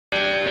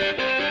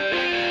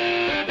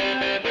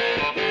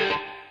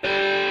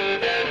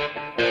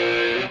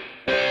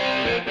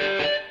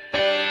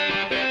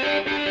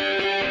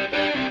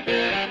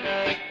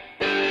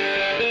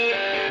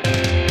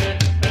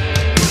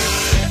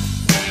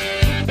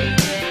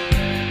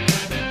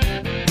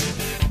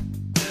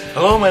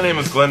Hello, my name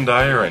is Glenn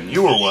Dyer, and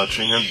you are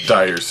watching a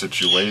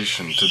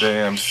Dyer-Situation.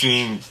 Today I'm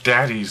seeing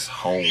Daddy's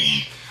Home.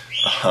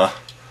 Not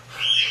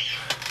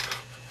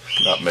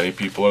many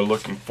people are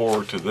looking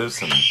forward to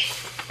this, and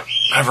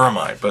never am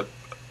I, but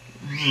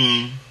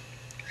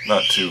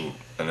not to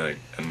an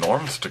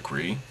enormous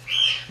degree.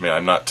 I mean,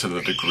 I'm not to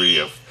the degree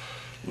of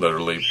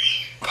literally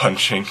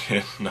punching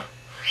in,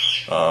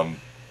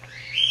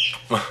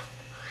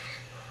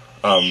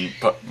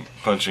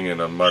 punching in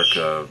a mark,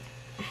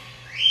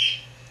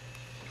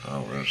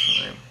 what is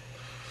her name?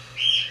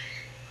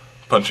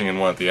 Punching in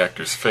one of the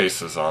actors'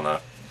 faces on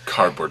a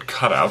cardboard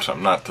cutout.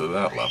 I'm not to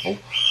that level.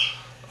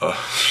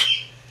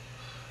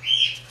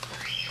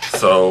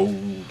 So,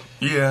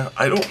 yeah,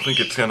 I don't think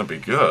it's gonna be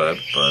good,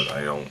 but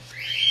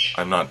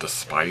I'm not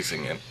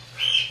despising it.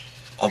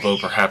 Although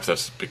perhaps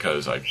that's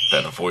because I've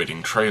been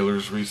avoiding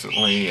trailers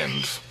recently,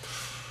 and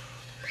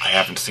I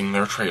haven't seen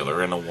their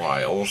trailer in a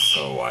while,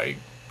 so I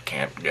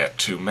can't get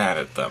too mad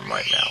at them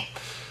right now.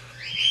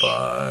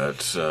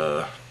 But,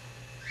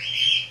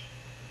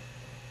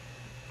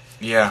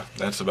 yeah,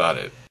 that's about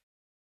it.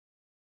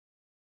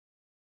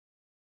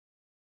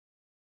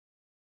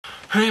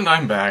 And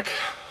I'm back.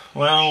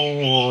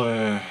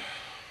 Well,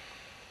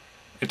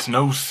 it's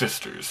no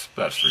sisters,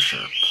 that's for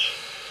sure.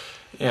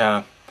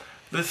 Yeah,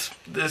 how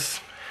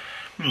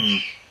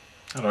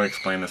do I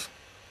explain this?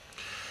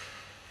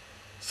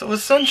 So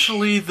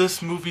essentially,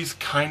 this movie's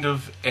kind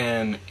of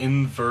an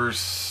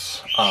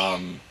inverse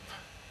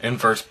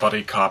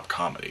buddy cop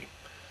comedy.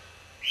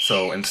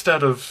 So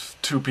instead of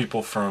two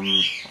people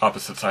from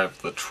opposite sides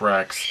of the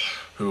tracks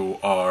who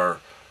are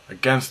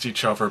against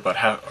each other but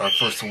are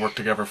forced to work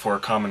together for a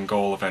common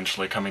goal,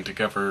 eventually coming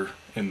together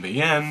in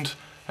the end,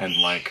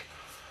 and like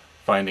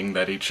finding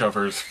that each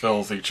other's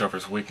fills each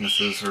other's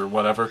weaknesses or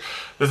whatever.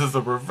 This is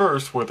the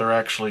reverse, where they're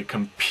actually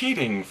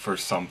competing for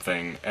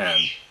something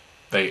and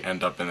they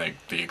end up in the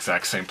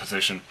exact same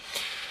position.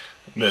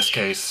 In this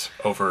case,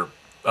 over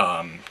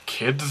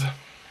kids.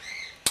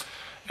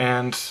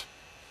 And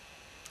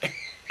it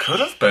could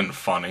have been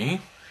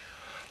funny.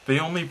 The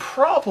only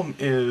problem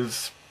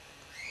is,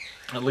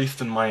 at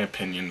least in my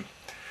opinion,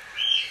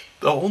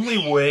 the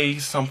only way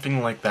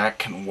something like that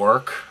can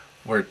work,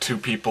 where two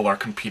people are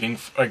competing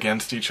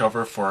against each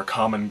other for a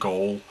common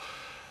goal,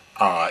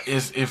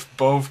 is if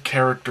both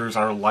characters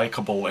are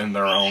likable in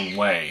their own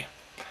way.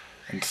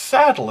 And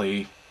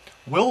sadly,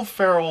 Will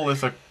Ferrell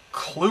is a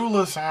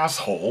clueless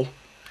asshole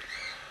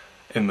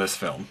in this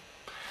film,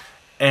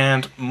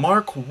 and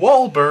Mark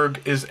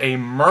Wahlberg is a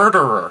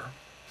murderer.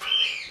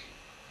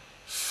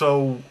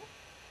 So,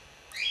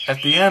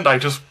 at the end, I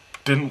just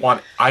didn't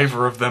want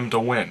either of them to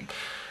win.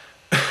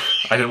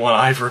 I didn't want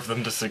either of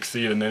them to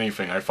succeed in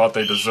anything. I thought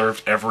they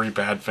deserved every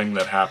bad thing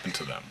that happened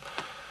to them.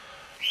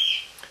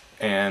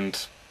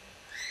 And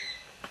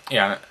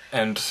yeah,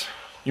 and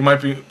you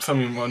might be, some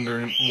of you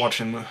wondering,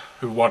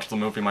 who watched the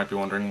movie might be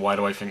wondering, why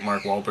do I think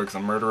Mark Wahlberg's a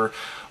murderer?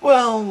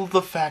 Well,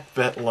 the fact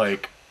that,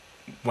 like,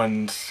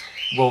 when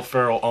Will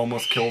Ferrell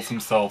almost kills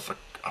himself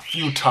a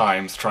few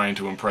times trying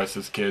to impress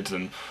his kids,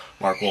 and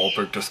Mark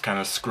Wahlberg just kind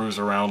of screws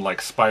around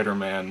like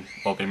Spider-Man,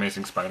 well, the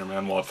Amazing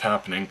Spider-Man, while it's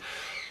happening.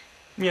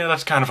 Yeah,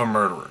 that's kind of a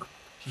murderer.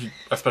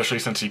 Especially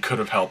since he could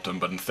have helped him,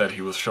 but instead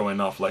he was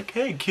showing off like,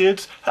 hey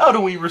kids, how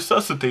do we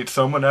resuscitate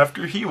someone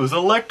after he was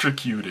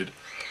electrocuted?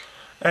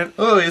 And,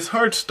 oh, his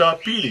heart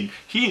stopped beating.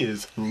 He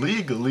is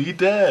legally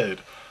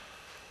dead.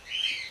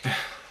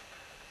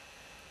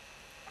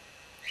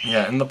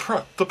 Yeah, and the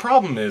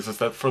problem is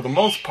that for the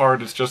most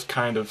part it's just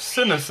kind of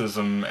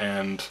cynicism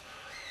and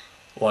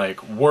like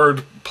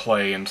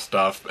wordplay and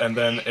stuff, and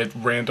then it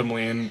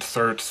randomly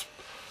inserts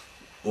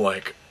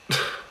like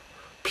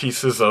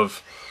pieces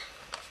of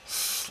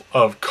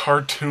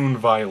cartoon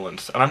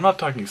violence. And I'm not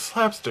talking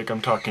slapstick,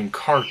 I'm talking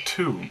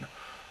cartoon.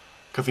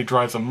 Because he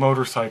drives a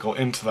motorcycle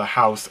into the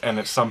house and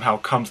it somehow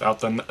comes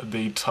out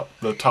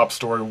the top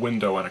story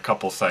window in a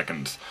couple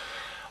seconds.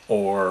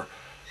 Or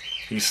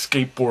he's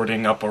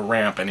skateboarding up a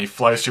ramp and he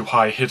flies too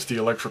high, hits the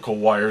electrical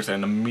wires,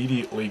 and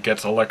immediately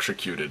gets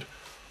electrocuted.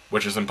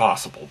 Which is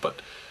impossible,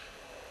 but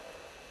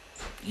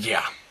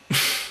yeah.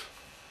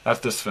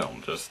 That's this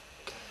film, just.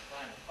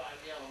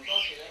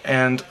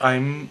 And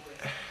and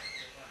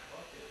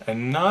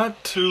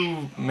not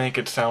to make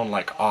it sound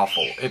like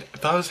awful,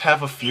 it does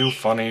have a few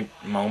funny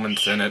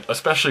moments in it,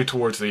 especially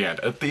towards the end.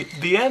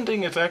 The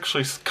ending is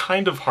actually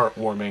kind of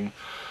heartwarming,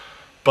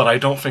 but I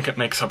don't think it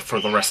makes up for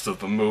the rest of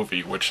the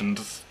movie, which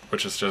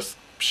is just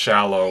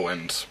shallow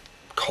and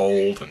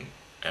cold and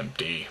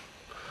empty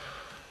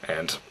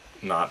and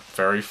not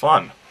very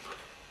fun.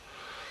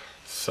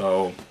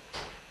 So,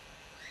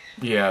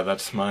 yeah,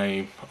 that's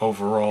my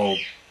overall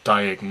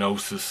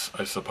diagnosis,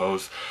 I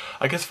suppose.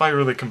 I guess if I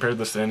really compared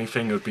this to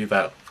anything, it would be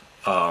that,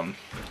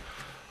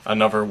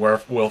 another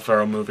Will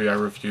Ferrell movie I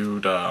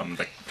reviewed,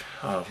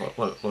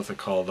 what was it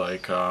called,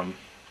 like, I think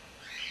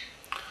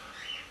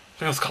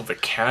it was called The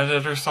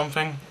Candidate or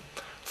something?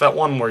 It's that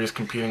one where he's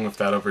competing with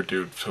that other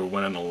dude to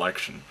win an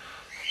election.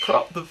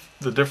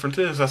 The difference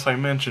is, as I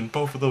mentioned,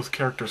 both of those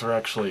characters are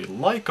actually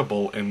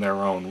likable in their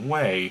own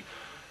way,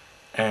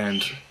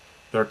 and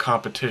their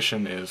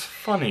competition is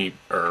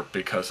funnier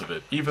because of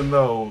it, even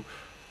though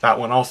that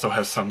one also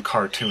has some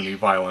cartoony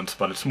violence,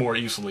 but it's more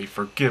easily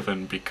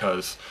forgiven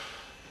because,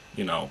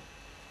 you know,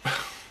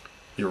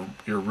 you're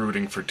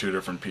rooting for two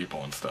different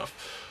people and stuff.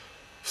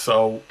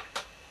 So,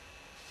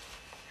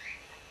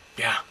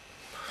 yeah,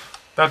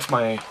 that's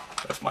my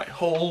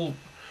whole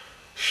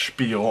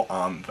spiel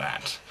on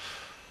that.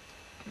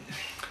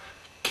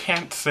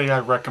 Can't say I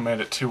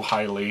recommend it too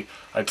highly.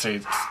 I'd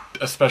say,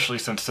 especially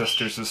since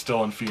Sisters is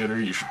still in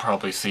theater, you should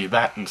probably see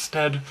that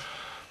instead.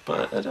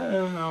 But I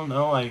don't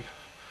know.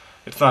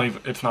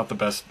 It's not the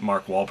best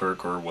Mark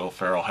Wahlberg or Will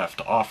Ferrell have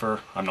to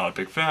offer. I'm not a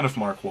big fan of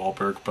Mark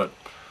Wahlberg, but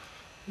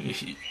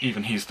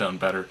even he's done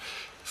better.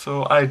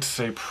 So I'd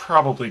say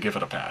probably give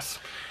it a pass.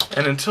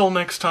 And until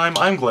next time,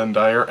 I'm Glenn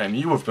Dyer, and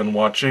you have been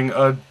watching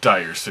a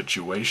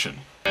Dyer-Situation.